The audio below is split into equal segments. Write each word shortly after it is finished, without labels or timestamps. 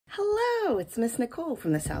Hello, it's Miss Nicole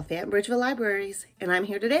from the South Fayette and Bridgeville Libraries, and I'm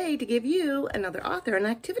here today to give you another author and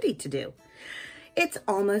activity to do. It's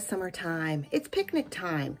almost summertime. It's picnic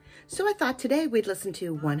time. So I thought today we'd listen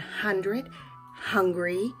to 100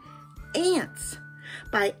 Hungry Ants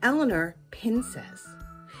by Elinor Pinczes.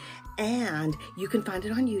 And you can find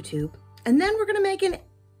it on YouTube. And then we're going to make an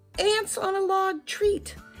ants on a log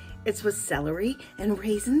treat. It's with celery and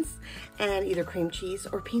raisins and either cream cheese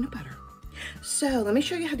or peanut butter. So let me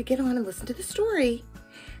show you how to get on and listen to the story,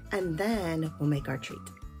 and then we'll make our treat.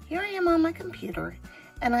 Here I am on my computer,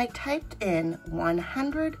 and I typed in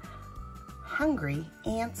 100 Hungry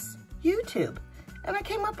Ants YouTube, and I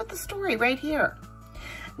came up with the story right here.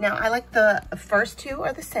 Now, I like the first two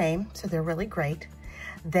are the same, so they're really great.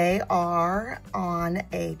 They are on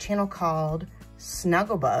a channel called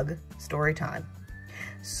Snugglebug Storytime.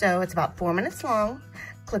 So it's about 4 minutes long.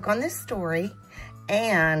 Click on this story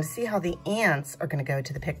and see how the ants are gonna go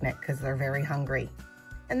to the picnic because they're very hungry.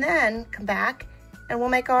 And then come back and we'll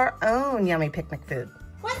make our own yummy picnic food.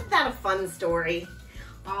 Wasn't that a fun story?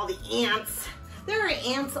 All the ants. There are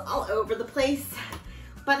ants all over the place,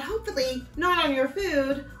 but hopefully not on your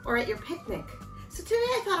food or at your picnic. So today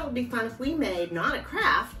I thought it would be fun if we made not a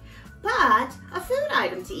craft, but a food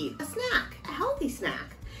item to eat, a snack, a healthy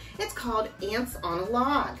snack. It's called Ants on a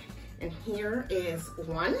Log. And here is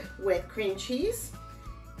one with cream cheese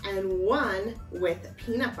and one with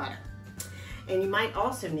peanut butter. And you might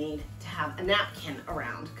also need to have a napkin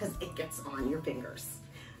around because it gets on your fingers.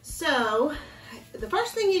 So the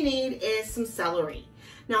first thing you need is some celery.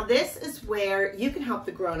 Now this is where you can help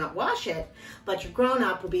the grown-up wash it, but your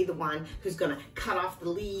grown-up will be the one who's gonna cut off the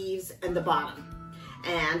leaves and the bottom.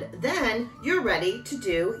 And then you're ready to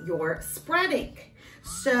do your spreading.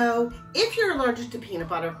 So if you're allergic to peanut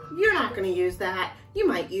butter, you're not going to use that. You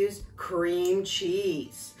might use cream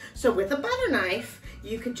cheese. So with a butter knife,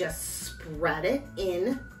 you could just spread it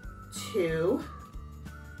into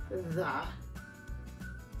the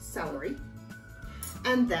celery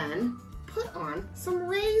and then put on some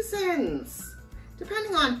raisins.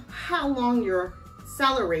 Depending on how long your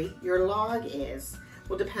celery, your log is,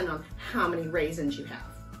 will depend on how many raisins you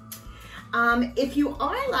have. If you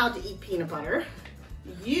are allowed to eat peanut butter,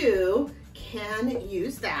 you can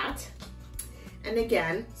use that. And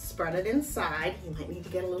again, spread it inside. You might need to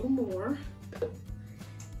get a little more.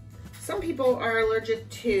 Some people are allergic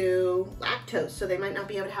to lactose, so they might not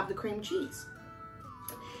be able to have the cream cheese.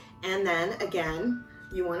 And then again,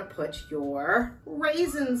 you want to put your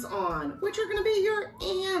raisins on, which are going to be your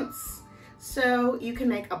ants. So you can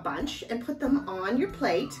make a bunch and put them on your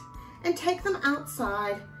plate and take them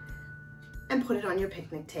outside and put it on your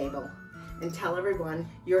picnic table and tell everyone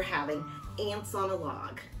you're having ants on a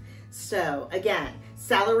log. So again,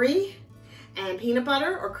 celery and peanut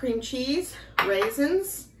butter or cream cheese,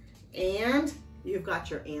 raisins, and you've got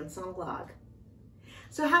your ants on a log.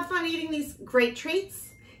 So have fun eating these great treats.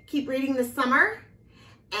 Keep reading this summer,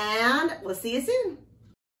 and we'll see you soon.